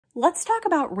Let's talk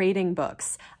about rating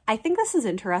books. I think this is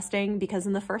interesting because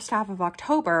in the first half of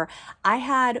October, I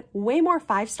had way more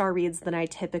 5-star reads than I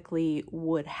typically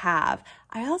would have.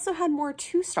 I also had more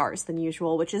 2 stars than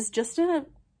usual, which is just a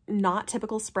not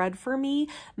typical spread for me.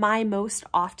 My most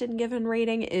often given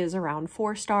rating is around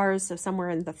 4 stars, so somewhere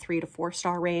in the 3 to 4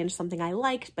 star range. Something I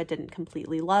liked but didn't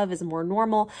completely love is more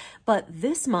normal. But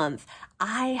this month,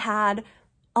 I had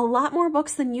a lot more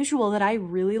books than usual that I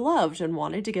really loved and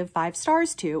wanted to give 5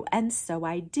 stars to, and so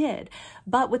I did.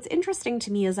 But what's interesting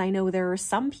to me is I know there are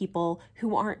some people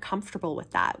who aren't comfortable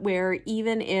with that, where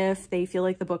even if they feel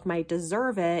like the book might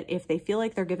deserve it, if they feel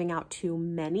like they're giving out too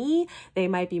many, they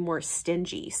might be more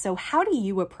stingy. So how do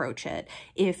you approach it?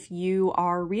 If you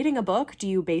are reading a book, do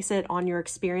you base it on your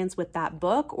experience with that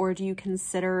book, or do you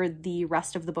consider the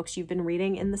rest of the books you've been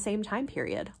reading in the same time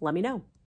period? Let me know.